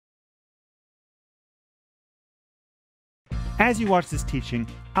As you watch this teaching,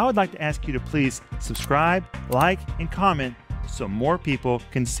 I would like to ask you to please subscribe, like, and comment so more people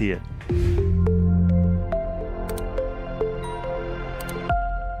can see it.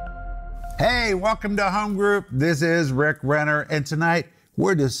 Hey, welcome to Home Group. This is Rick Renner, and tonight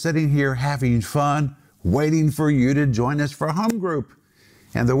we're just sitting here having fun, waiting for you to join us for Home Group.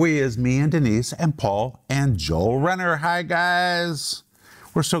 And the we is me and Denise and Paul and Joel Renner. Hi, guys.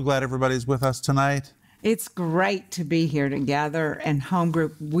 We're so glad everybody's with us tonight. It's great to be here together, and Home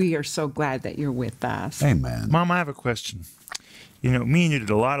Group, we are so glad that you're with us. Amen. Mom, I have a question. You know, me and you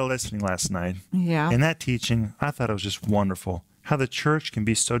did a lot of listening last night. Yeah. In that teaching, I thought it was just wonderful. How the church can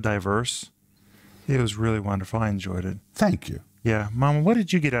be so diverse. It was really wonderful. I enjoyed it. Thank you. Yeah. Mama, what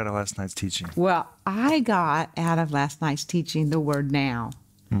did you get out of last night's teaching? Well, I got out of last night's teaching the word now,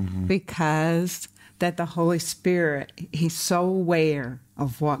 because that the Holy Spirit, He's so aware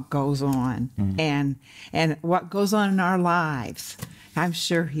of what goes on and what goes on in our lives. I'm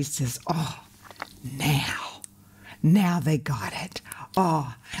sure He says, oh, now they got it.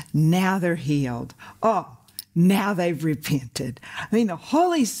 Oh, now they're healed. Oh, now they've repented. I mean, the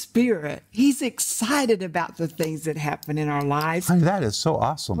Holy Spirit, He's excited about the things that happen in our lives. I mean, that is so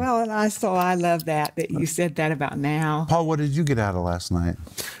awesome. Well, and I love that you said that about now. Paul, what did you get out of last night?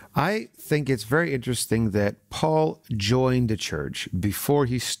 I think it's very interesting that Paul joined a church before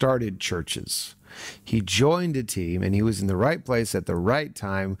he started churches. He joined a team, and he was in the right place at the right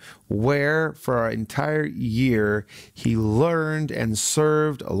time, where for an entire year he learned and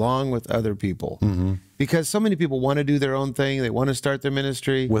served along with other people. Because so many people want to do their own thing, they want to start their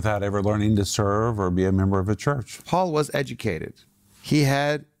ministry Without ever learning to serve or be a member of a church. Paul was educated. He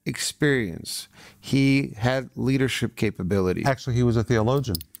had experience. He had leadership capability. Actually, he was a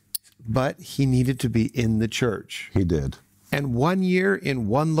theologian. But he needed to be in the church. He did. And 1 year in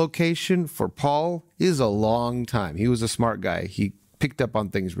one location for Paul is a long time. He was a smart guy. He picked up on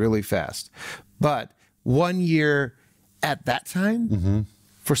things really fast. But 1 year at that time,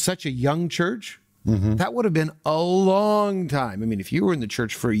 for such a young church, that would have been a long time. I mean, if you were in the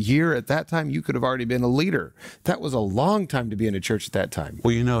church for a year at that time, you could have already been a leader. That was a long time to be in a church at that time.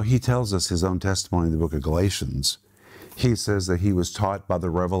 Well, you know, he tells us his own testimony in the book of Galatians. He says that he was taught by the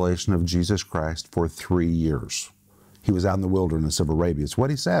revelation of Jesus Christ for 3 years. He was out in the wilderness of Arabia. It's what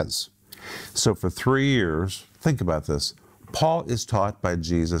he says. So for 3 years, think about this. Paul is taught by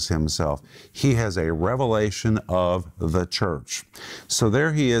Jesus himself. He has a revelation of the church. So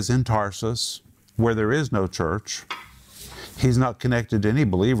there he is in Tarsus, where there is no church. He's not connected to any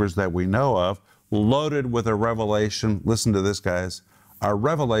believers that we know of, loaded with a revelation. Listen to this, guys. A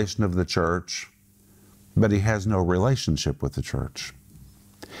revelation of the church, but he has no relationship with the church.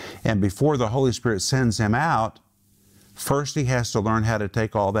 And before the Holy Spirit sends him out, first he has to learn how to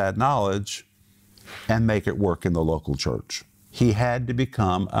take all that knowledge and make it work in the local church. He had to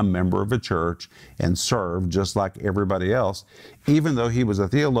become a member of a church and serve just like everybody else. Even though he was a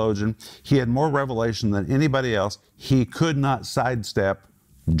theologian, he had more revelation than anybody else. He could not sidestep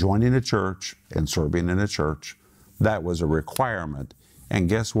joining a church and serving in a church. That was a requirement. And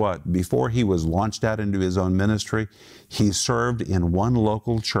guess what? Before he was launched out into his own ministry, he served in one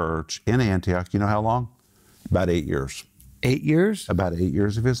local church in Antioch. You know how long? About 8 years. 8 years? About 8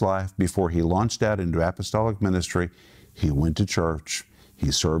 years of his life before he launched out into apostolic ministry. He went to church.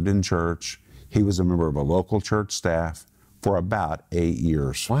 He served in church. He was a member of a local church staff for about 8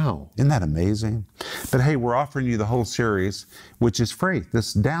 years. Wow. Isn't that amazing? But hey, we're offering you the whole series, which is free.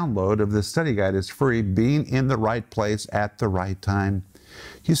 This download of this study guide is free, Being in the Right Place at the Right Time.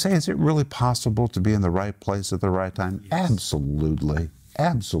 You say, is it really possible to be in the right place at the right time? Yes. Absolutely.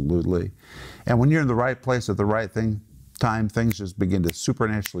 Absolutely. And when you're in the right place at the right time, things just begin to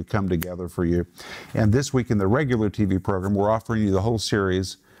supernaturally come together for you. And this week in the regular TV program, we're offering you the whole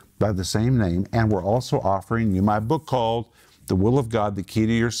series by the same name, and we're also offering you my book called The Will of God, The Key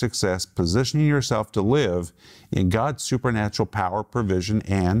to Your Success, Positioning Yourself to Live in God's Supernatural Power, Provision,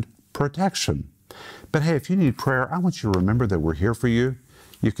 and Protection. But hey, if you need prayer, I want you to remember that we're here for you.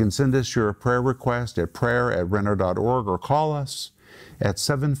 You can send us your prayer request at prayer@renner.org or call us at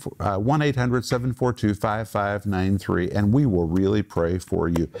 1-800-742-5593, and we will really pray for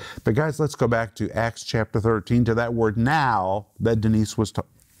you. But guys, let's go back to Acts chapter 13, to that word now that Denise was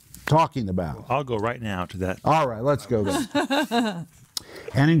talking about. I'll go right now to that. All right, let's go there.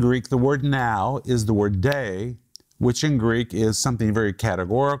 And in Greek, the word now is the word day, which in Greek is something very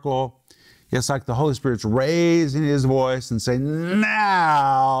categorical. It's like the Holy Spirit's raising his voice and saying,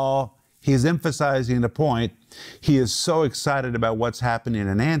 now. He's emphasizing a point. He is so excited about what's happening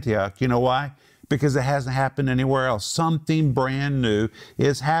in Antioch. You know why? Because it hasn't happened anywhere else. Something brand new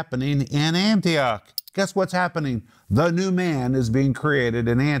is happening in Antioch. guess what's happening? The new man is being created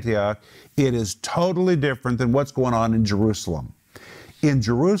in Antioch. It is totally different than what's going on in Jerusalem. In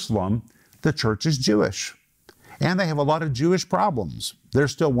Jerusalem, the church is Jewish, and they have a lot of Jewish problems. They're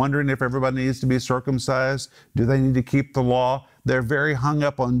still wondering if everybody needs to be circumcised. Do they need to keep the law? They're very hung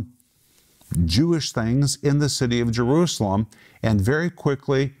up on Jewish things in the city of Jerusalem, and very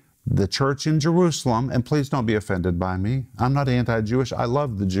quickly, the church in Jerusalem, and please don't be offended by me. I'm not anti-Jewish. I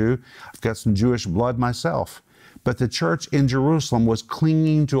love the Jew. I've got some Jewish blood myself. But the church in Jerusalem was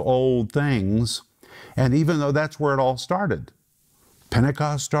clinging to old things, and even though that's where it all started,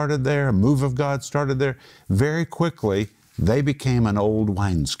 Pentecost started there, a move of God started there, very quickly, they became an old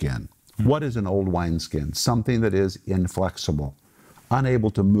wineskin. What is an old wineskin? Something that is inflexible, unable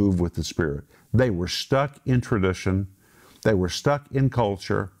to move with the Spirit. They were stuck in tradition. They were stuck in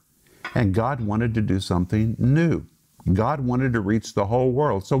culture. And God wanted to do something new. God wanted to reach the whole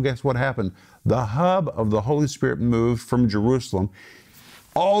world. So guess what happened? The hub of the Holy Spirit moved from Jerusalem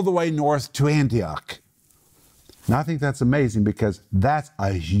all the way north to Antioch. Now, I think that's amazing because that's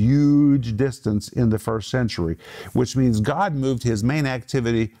a huge distance in the first century, which means God moved his main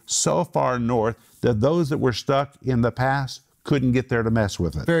activity so far north that those that were stuck in the past couldn't get there to mess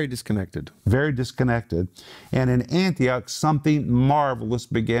with it. Very disconnected. Very disconnected. And in Antioch, something marvelous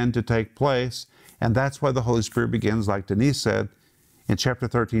began to take place, and that's why the Holy Spirit begins, like Denise said, in chapter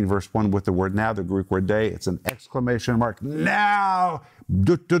 13, verse 1, with the word now, the Greek word day. It's an exclamation mark. Now!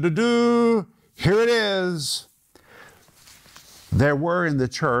 Do-do-do-do! Here it is! There were in the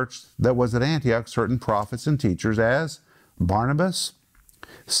church that was at Antioch certain prophets and teachers, as Barnabas,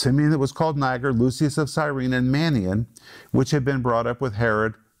 Simeon that was called Niger, Lucius of Cyrene, and Manaen, which had been brought up with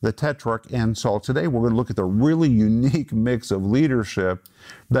Herod the Tetrarch and Saul. Today we're going to look at the really unique mix of leadership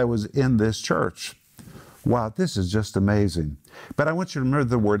that was in this church. Wow, this is just amazing. But I want you to remember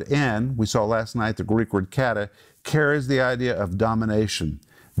the word "en." We saw last night the Greek word "kata" carries the idea of domination.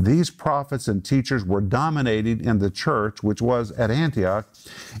 These prophets and teachers were dominating in the church, which was at Antioch.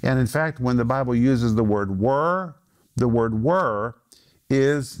 And in fact, when the Bible uses the word "were," the word "were"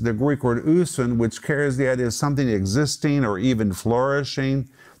 is the Greek word "ousin," which carries the idea of something existing or even flourishing.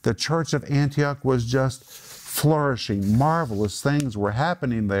 The church of Antioch was just flourishing. Marvelous things were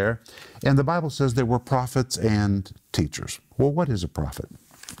happening there. And the Bible says there were prophets and teachers. Well, what is a prophet?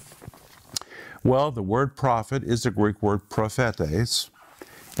 Well, the word prophet is the Greek word prophetes,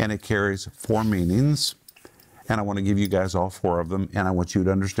 and it carries 4 meanings. And I want to give you guys all 4 of them, and I want you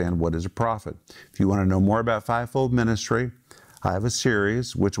to understand what is a prophet. If you want to know more about fivefold ministry, I have a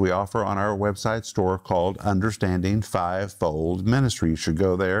series which we offer on our website store called Understanding Fivefold Ministry. You should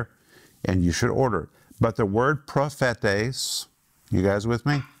go there and you should order it. But the word prophetes, you guys with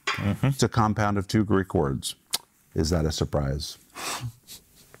me? Mm-hmm. It's a compound of 2 Greek words. Is that a surprise?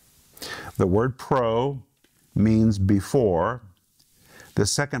 The word pro means before. The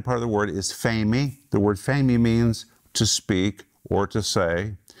second part of the word is phemi. The word phemi means to speak or to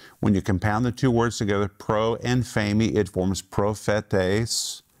say. When you compound the 2 words together, pro and phemi, it forms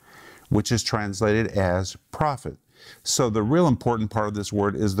prophetes, which is translated as prophet. So the real important part of this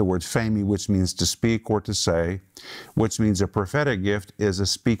word is the word phemi, which means to speak or to say, which means a prophetic gift is a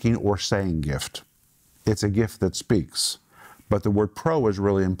speaking or saying gift. It's a gift that speaks. But the word pro is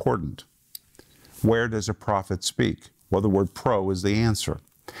really important. Where does a prophet speak? Well, the word pro is the answer.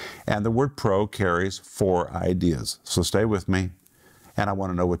 And the word pro carries 4 ideas. So stay with me, and I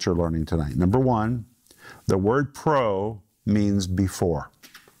want to know what you're learning tonight. Number 1, the word pro means before.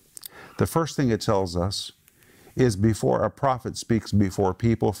 The first thing it tells us is before a prophet speaks before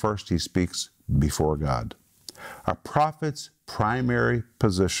people, first he speaks before God. A prophet's primary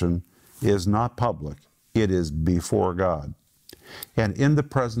position is not public. It is before God. And in the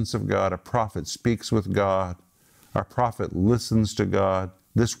presence of God, a prophet speaks with God. A prophet listens to God.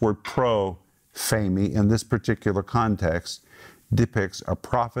 This word pro, phemi, in this particular context, depicts a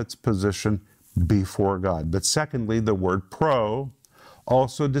prophet's position before God. But secondly, the word pro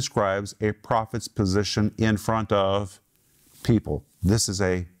also describes a prophet's position in front of people. This is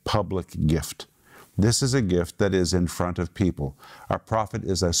a public gift. This is a gift that is in front of people. A prophet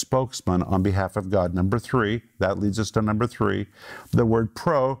is a spokesman on behalf of God. Number 3, that leads us to number 3. The word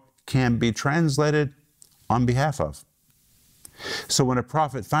pro can be translated on behalf of. So when a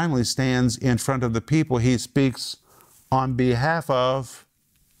prophet finally stands in front of the people, he speaks on behalf of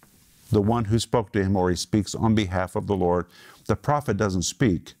the one who spoke to him, or he speaks on behalf of the Lord. The prophet doesn't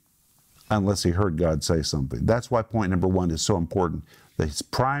speak unless he heard God say something. That's why point number 1 is so important. His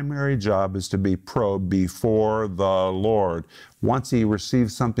primary job is to be before the Lord. Once he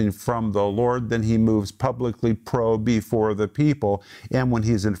receives something from the Lord, then he moves publicly before the people. And when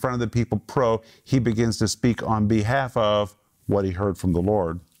he's in front of the people he begins to speak on behalf of what he heard from the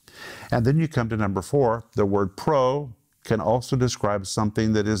Lord. And then you come to number 4. The word can also describe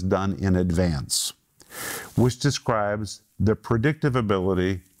something that is done in advance, which describes the predictive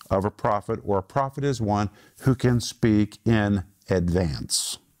ability of a prophet, or a prophet is one who can speak in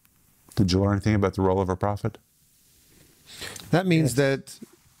advance. Did you learn anything about the role of a prophet? That means that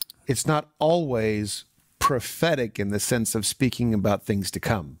it's not always prophetic in the sense of speaking about things to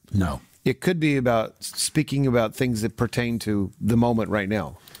come. No. It could be about speaking about things that pertain to the moment right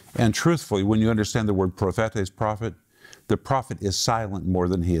now. And truthfully, when you understand the word prophetes, prophet, the prophet is silent more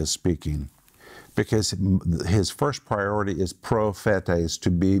than he is speaking, because his first priority is prophetes, to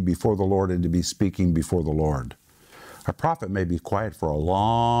be before the Lord and to be speaking before the Lord. A prophet may be quiet for a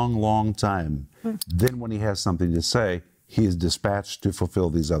long, long time. Then when he has something to say, he is dispatched to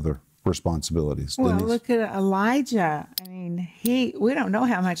fulfill these other responsibilities. Well, look at Elijah. I mean, we don't know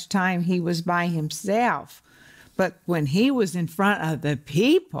how much time he was by himself, but when he was in front of the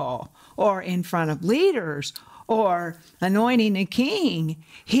people or in front of leaders or anointing a king,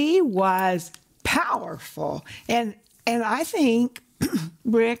 he was powerful. And I think,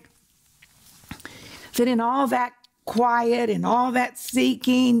 Rick, that in all that quiet and all that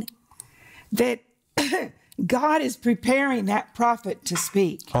seeking, that God is preparing that prophet to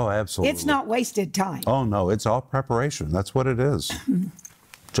speak. Oh, absolutely. It's not wasted time. Oh, no, it's all preparation. That's what it is.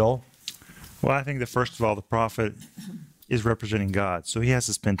 Joel? Well, I think that first of all, the prophet is representing God, so he has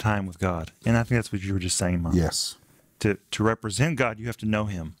to spend time with God. And I think that's what you were just saying, Mom. Yes. To represent God, you have to know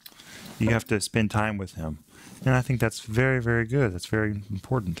him. You have to spend time with him. And I think that's very, very good. That's very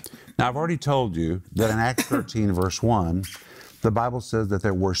important. Now, I've already told you that in Acts 13, verse 1, the Bible says that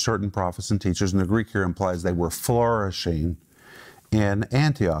there were certain prophets and teachers, and the Greek here implies they were flourishing in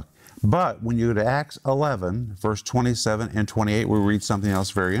Antioch. But when you go to Acts 11, verse 27 and 28, we read something else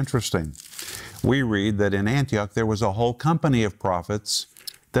very interesting. We read that in Antioch there was a whole company of prophets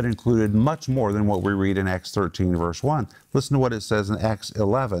that included much more than what we read in Acts 13, verse 1. Listen to what it says in Acts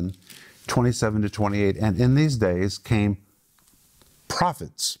 11, 27 to 28. And in these days came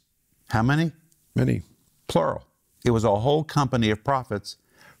prophets. How many? Many. Plural. It was a whole company of prophets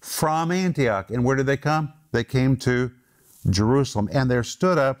from Antioch. And where did they come? They came to Jerusalem. And there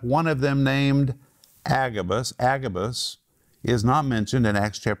stood up one of them named Agabus. Agabus is not mentioned in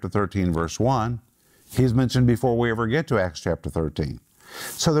Acts chapter 13, verse 1. He's mentioned before we ever get to Acts chapter 13.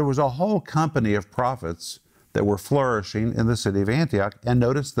 So there was a whole company of prophets that were flourishing in the city of Antioch. And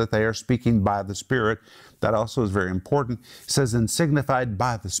notice that they are speaking by the Spirit. That also is very important. It says, and signified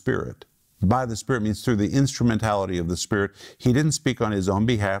by the Spirit. By the Spirit means through the instrumentality of the Spirit. He didn't speak on his own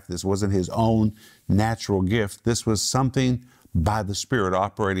behalf. This wasn't his own natural gift. This was something by the Spirit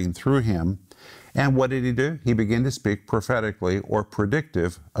operating through him. And what did he do? He began to speak prophetically or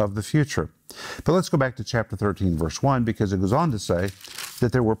predictive of the future. But let's go back to chapter 13, verse 1, because it goes on to say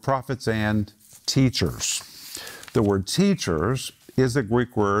that there were prophets and teachers. The word teachers is the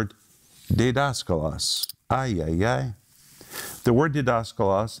Greek word didaskalos. The word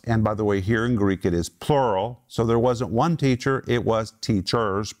didaskalos, and by the way, here in Greek it is plural, so there wasn't one teacher, it was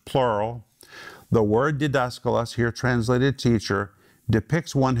teachers, plural. The word didaskalos, here translated teacher,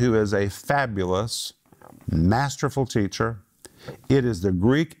 depicts one who is a fabulous, masterful teacher. It is the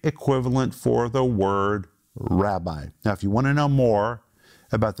Greek equivalent for the word rabbi. Now, if you want to know more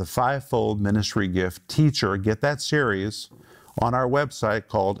about the fivefold ministry gift teacher, get that series on our website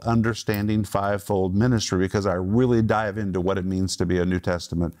called Understanding Fivefold Ministry, because I really dive into what it means to be a New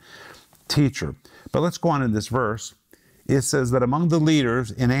Testament teacher. But let's go on in this verse. It says that among the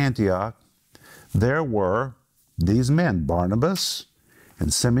leaders in Antioch, there were these men, Barnabas,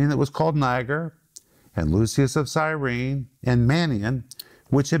 and Simeon that was called Niger, and Lucius of Cyrene, and Manaen,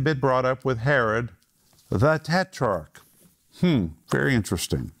 which had been brought up with Herod the Tetrarch. Very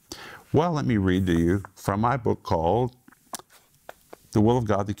interesting. Well, let me read to you from my book called The Will of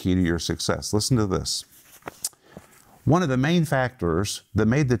God, the Key to Your Success. Listen to this. One of the main factors that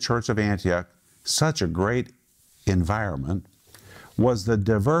made the Church of Antioch such a great environment was the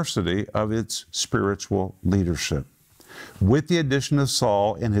diversity of its spiritual leadership. With the addition of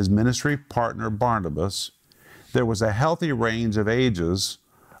Saul and his ministry partner Barnabas, there was a healthy range of ages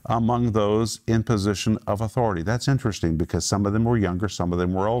among those in position of authority. That's interesting because some of them were younger, some of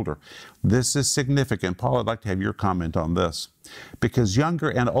them were older. This is significant. Paul, I'd like to have your comment on this, because younger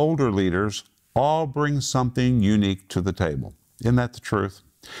and older leaders all bring something unique to the table. Isn't that the truth?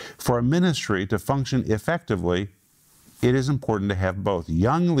 For a ministry to function effectively, it is important to have both.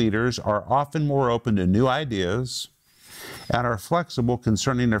 Young leaders are often more open to new ideas and are flexible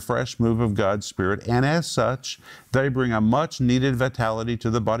concerning a fresh move of God's Spirit, and as such, they bring a much-needed vitality to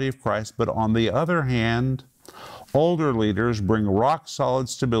the body of Christ. But on the other hand, older leaders bring rock-solid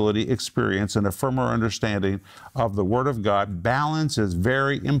stability, experience, and a firmer understanding of the Word of God. Balance is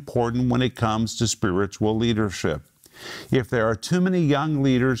very important when it comes to spiritual leadership. If there are too many young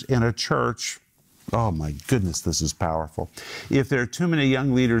leaders in a church, oh my goodness, this is powerful. If there are too many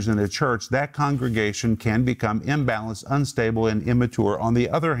young leaders in a church, that congregation can become imbalanced, unstable, and immature. On the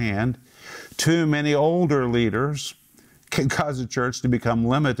other hand, too many older leaders can cause a church to become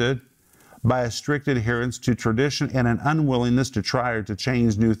limited by a strict adherence to tradition and an unwillingness to try or to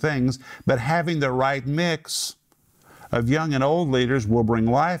change new things. But having the right mix of young and old leaders will bring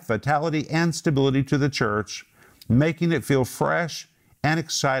life, vitality, and stability to the church, making it feel fresh and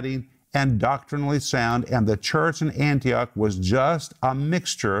exciting and doctrinally sound. And the church in Antioch was just a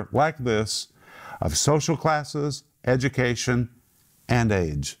mixture like this of social classes, education, and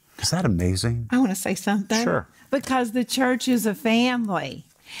age. Is that amazing? I want to say something. Sure. Because the church is a family.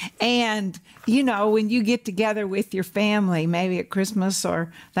 And, you know, when you get together with your family, maybe at Christmas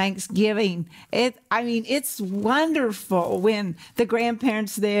or Thanksgiving, it's wonderful when the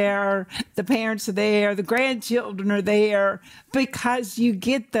grandparents are there, the parents are there, the grandchildren are there, because you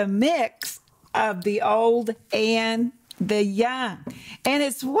get the mix of the old and the young. And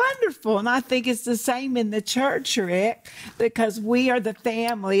it's wonderful. And I think it's the same in the church, Rick, because we are the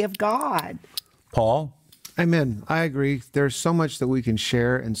family of God. Paul? Amen. I agree. There's so much that we can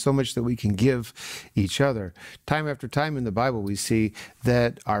share and so much that we can give each other. Time after time in the Bible, we see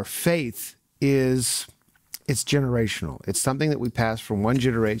that our faith it's generational. It's something that we pass from one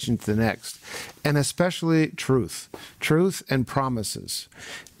generation to the next, and especially truth and promises.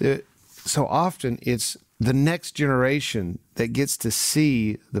 So often it's the next generation that gets to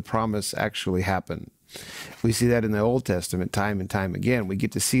see the promise actually happen. We see that in the Old Testament time and time again. We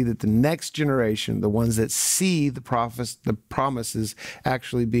get to see that the next generation, the ones that see the promises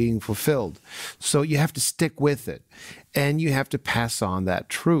actually being fulfilled. So you have to stick with it, and you have to pass on that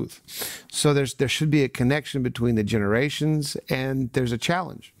truth. So there should be a connection between the generations, and there's a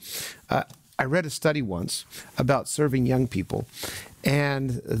challenge. I read a study once about serving young people.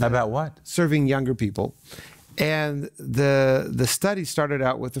 About what? Serving younger people. And the study started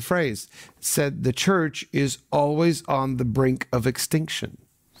out with the phrase, said the church is always on the brink of extinction.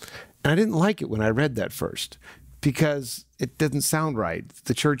 And I didn't like it when I read that first, because it didn't sound right.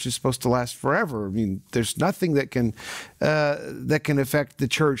 The church is supposed to last forever. I mean, there's nothing that can affect the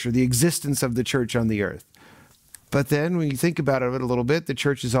church or the existence of the church on the earth. But then when you think about it a little bit, the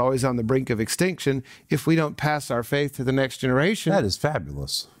church is always on the brink of extinction. If we don't pass our faith to the next generation, That is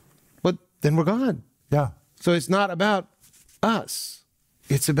fabulous. but then we're gone. Yeah. So it's not about us.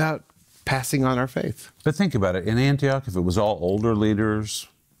 It's about passing on our faith. But think about it. In Antioch, if it was all older leaders,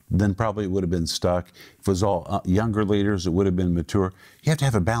 then probably it would have been stuck. If it was all younger leaders, it would have been mature. You have to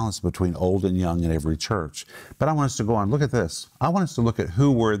have a balance between old and young in every church. But I want us to go on. Look at this. I want us to look at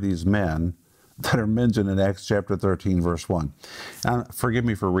who were these men that are mentioned in Acts chapter 13, verse 1. Now, forgive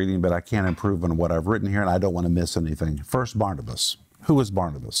me for reading, but I can't improve on what I've written here, and I don't want to miss anything. First, Barnabas. Who was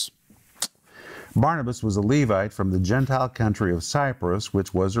Barnabas? Barnabas was a Levite from the Gentile country of Cyprus,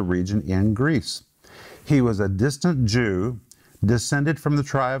 which was a region in Greece. He was a distant Jew, descended from the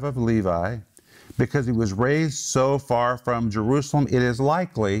tribe of Levi. Because he was raised so far from Jerusalem, it is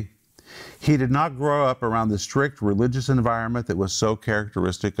likely he did not grow up around the strict religious environment that was so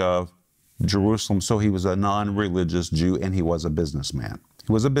characteristic of Jerusalem. So he was a non-religious Jew, and he was a businessman.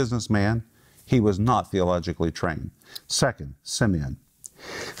 He was a businessman. He was not theologically trained. Second, Simeon.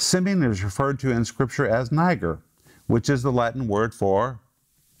 Simeon is referred to in Scripture as Niger, which is the Latin word for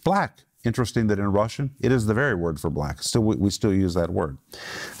black. Interesting that in Russian, it is the very word for black. We still use that word.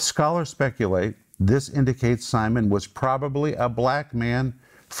 Scholars speculate this indicates Simon was probably a black man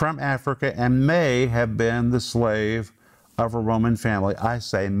from Africa and may have been the slave of a Roman family. I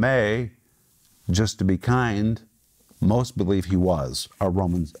say may, just to be kind. Most believe he was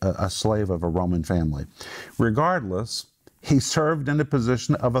a slave of a Roman family. Regardless, he served in a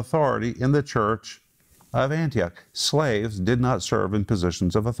position of authority in the church of Antioch. Slaves did not serve in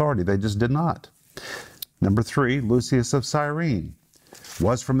positions of authority. They just did not. Number 3, Lucius of Cyrene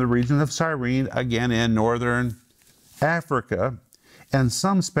was from the region of Cyrene, again in northern Africa, and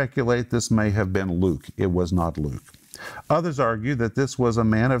some speculate this may have been Luke. It was not Luke. Others argue that this was a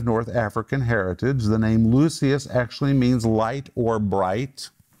man of North African heritage. The name Lucius actually means light or bright.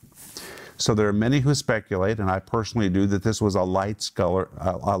 So there are many who speculate, and I personally do, that this was a light-colored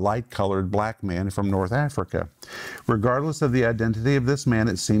black man from North Africa. Regardless of the identity of this man,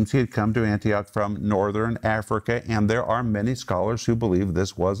 it seems he had come to Antioch from northern Africa, and there are many scholars who believe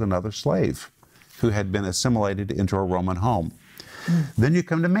this was another slave who had been assimilated into a Roman home. Then you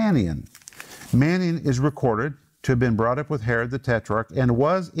come to Manaen. Manaen is recorded to have been brought up with Herod the Tetrarch and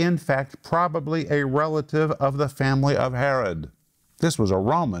was, in fact, probably a relative of the family of Herod. This was a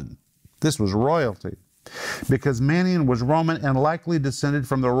Roman. This was royalty. Because Manaen was Roman and likely descended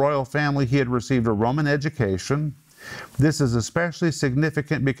from the royal family, he had received a Roman education. This is especially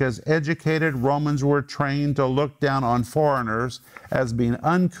significant because educated Romans were trained to look down on foreigners as being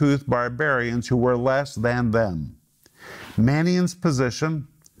uncouth barbarians who were less than them. Manaen's position,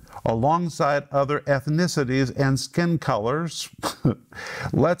 alongside other ethnicities and skin colors,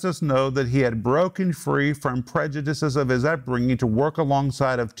 lets us know that he had broken free from prejudices of his upbringing to work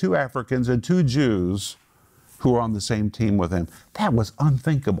alongside of 2 Africans and 2 Jews who were on the same team with him. That was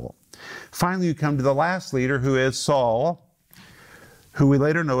unthinkable. Finally, you come to the last leader, who is Saul, who we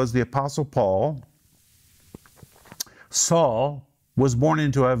later know as the Apostle Paul. Saul was born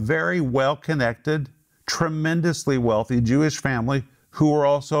into a very well-connected, tremendously wealthy Jewish family who were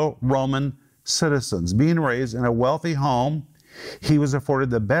also Roman citizens. Being raised in a wealthy home, he was afforded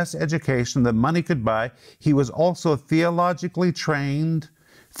the best education that money could buy. He was also theologically trained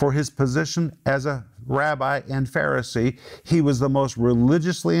for his position as a rabbi and Pharisee. He was the most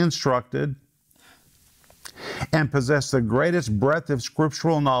religiously instructed and possessed the greatest breadth of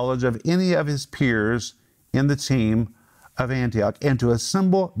scriptural knowledge of any of his peers in the team of Antioch. And to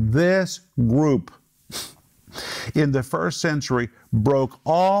assemble this group in the first century broke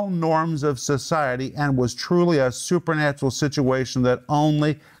all norms of society and was truly a supernatural situation that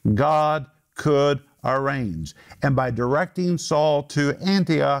only God could arrange. And by directing Saul to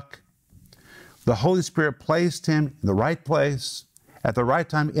Antioch, the Holy Spirit placed him in the right place at the right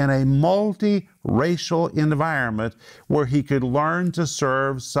time in a multiracial environment where he could learn to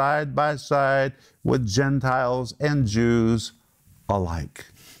serve side by side with Gentiles and Jews alike.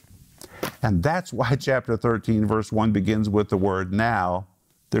 And that's why chapter 13, verse 1 begins with the word now,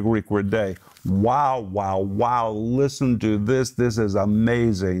 the Greek word day. Wow, wow, wow. Listen to this. This is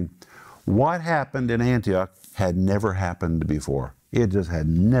amazing. What happened in Antioch had never happened before. It just had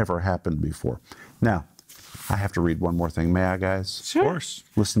never happened before. Now, I have to read one more thing. May I, guys? Sure. Of course.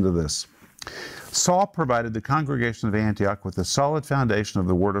 Listen to this. Saul provided the congregation of Antioch with a solid foundation of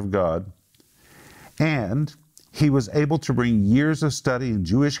the Word of God, and he was able to bring years of study in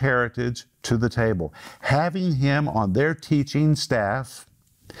Jewish heritage to the table. Having him on their teaching staff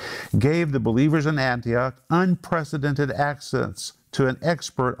gave the believers in Antioch unprecedented access to an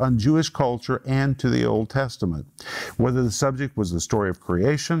expert on Jewish culture and to the Old Testament. Whether the subject was the story of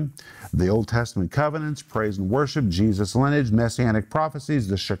creation, the Old Testament covenants, praise and worship, Jesus' lineage, messianic prophecies,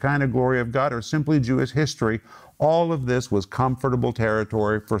 the Shekinah glory of God, or simply Jewish history, all of this was comfortable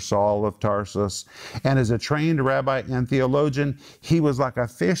territory for Saul of Tarsus. And as a trained rabbi and theologian, he was like a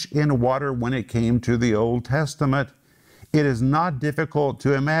fish in water when it came to the Old Testament. It is not difficult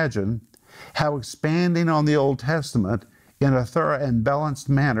to imagine how expanding on the Old Testament in a thorough and balanced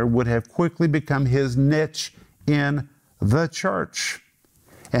manner would have quickly become his niche in the church.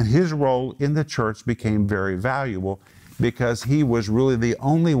 And his role in the church became very valuable because he was really the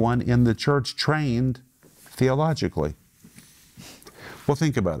only one in the church trained theologically. Well,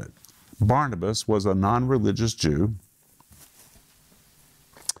 think about it. Barnabas was a non-religious Jew.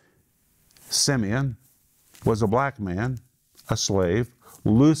 Simeon was a black man, a slave.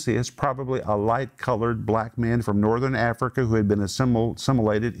 Lucius, probably a light-colored black man from northern Africa who had been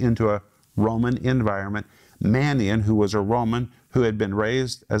assimilated into a Roman environment. Manaen, who was a Roman who had been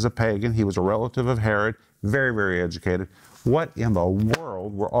raised as a pagan. He was a relative of Herod, very, very educated. What in the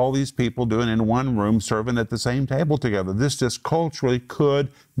world were all these people doing in one room serving at the same table together? This just culturally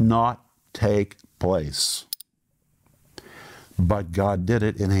could not take place. But God did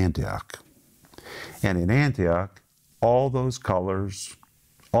it in Antioch. And in Antioch, all those colors,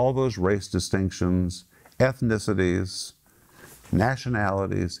 all those race distinctions, ethnicities,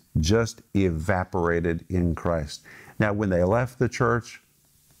 nationalities just evaporated in Christ. Now, when they left the church,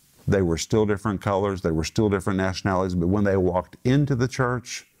 they were still different colors, they were still different nationalities, but when they walked into the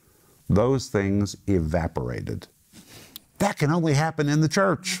church, those things evaporated. That can only happen in the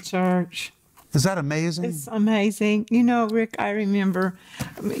church. Church. Is that amazing? It's amazing. You know, Rick, I remember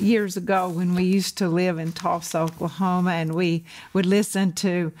years ago when we used to live in Tulsa, Oklahoma, and we would listen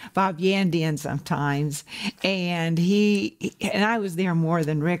to Bob Yandian sometimes. And I was there more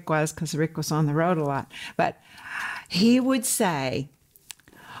than Rick was because Rick was on the road a lot. But he would say,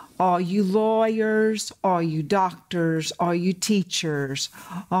 all you lawyers, all you doctors, all you teachers,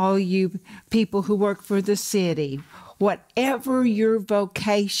 all you people who work for the city, whatever your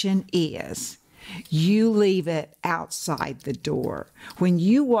vocation is, you leave it outside the door. When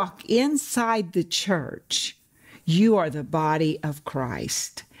you walk inside the church, you are the body of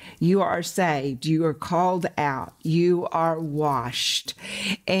Christ. You are saved. You are called out. You are washed.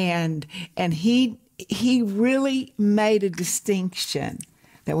 And he really made a distinction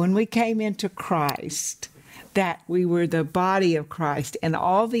that when we came into Christ, that we were the body of Christ, and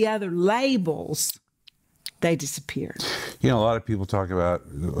all the other labels, they disappeared. You know, a lot of people talk about,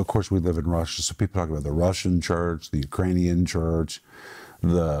 of course, we live in Russia, so people talk about the Russian church, the Ukrainian church,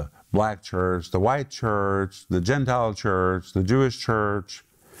 the black church, the white church, the Gentile church, the Jewish church.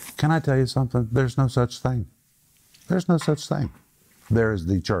 Can I tell you something? There's no such thing. There's no such thing. There is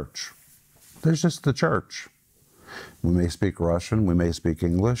the church. There's just the church. We may speak Russian, we may speak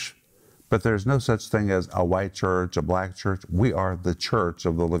English, but there's no such thing as a white church, a black church. We are the church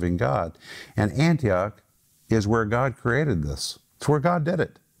of the living God. And Antioch is where God created this. It's where God did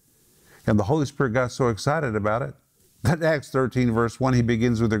it. And the Holy Spirit got so excited about it that Acts 13, verse 1, he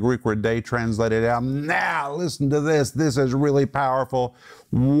begins with the Greek word "day," translated out. Now, listen to this. This is really powerful.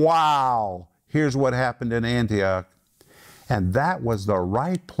 Wow. Here's what happened in Antioch. And that was the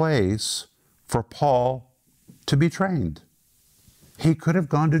right place for Paul to be trained. He could have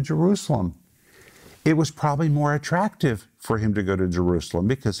gone to Jerusalem. It was probably more attractive for him to go to Jerusalem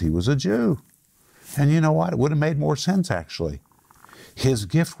because he was a Jew. And you know what? It would have made more sense, actually. His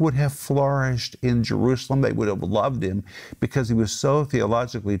gift would have flourished in Jerusalem. They would have loved him because he was so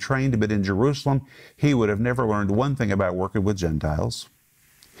theologically trained. But in Jerusalem, he would have never learned one thing about working with Gentiles.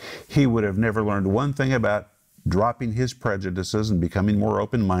 He would have never learned one thing about dropping his prejudices and becoming more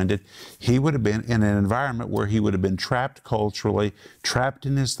open-minded. He would have been in an environment where he would have been trapped culturally, trapped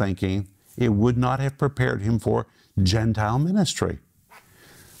in his thinking. It would not have prepared him for Gentile ministry.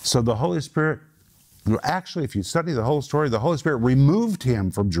 So the Holy Spirit, actually, if you study the whole story, the Holy Spirit removed him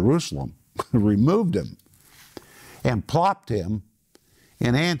from Jerusalem, removed him, and plopped him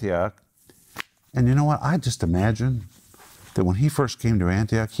in Antioch. And you know what? I just imagine that when he first came to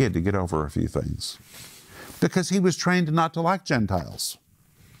Antioch, he had to get over a few things because he was trained not to like Gentiles.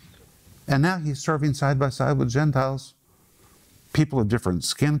 And now he's serving side by side with Gentiles, people of different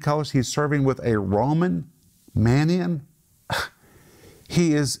skin colors. He's serving with a Roman, Manaen.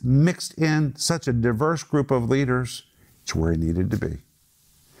 He is mixed in such a diverse group of leaders. It's where he needed to be.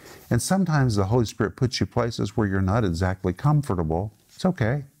 And sometimes the Holy Spirit puts you places where you're not exactly comfortable. It's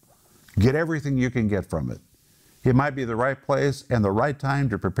okay. Get everything you can get from it. It might be the right place and the right time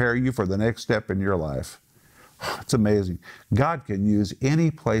to prepare you for the next step in your life. It's amazing. God can use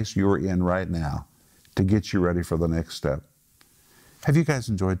any place you're in right now to get you ready for the next step. Have you guys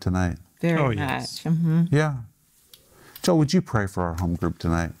enjoyed tonight? Very much. Yes. Mm-hmm. Yeah. Joe, would you pray for our home group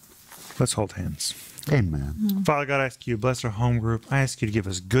tonight? Let's hold hands. Amen. Father God, I ask you to bless our home group. I ask you to give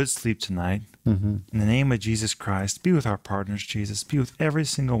us good sleep tonight. In the name of Jesus Christ, be with our partners, Jesus. Be with every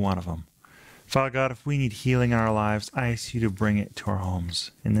single one of them. Father God, if we need healing in our lives, I ask you to bring it to our homes.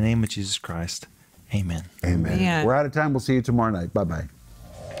 In the name of Jesus Christ, amen. Amen. Amen. We're out of time. We'll see you tomorrow night. Bye-bye.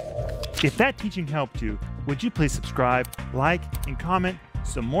 If that teaching helped you, would you please subscribe, like, and comment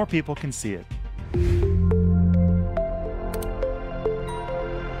so more people can see it?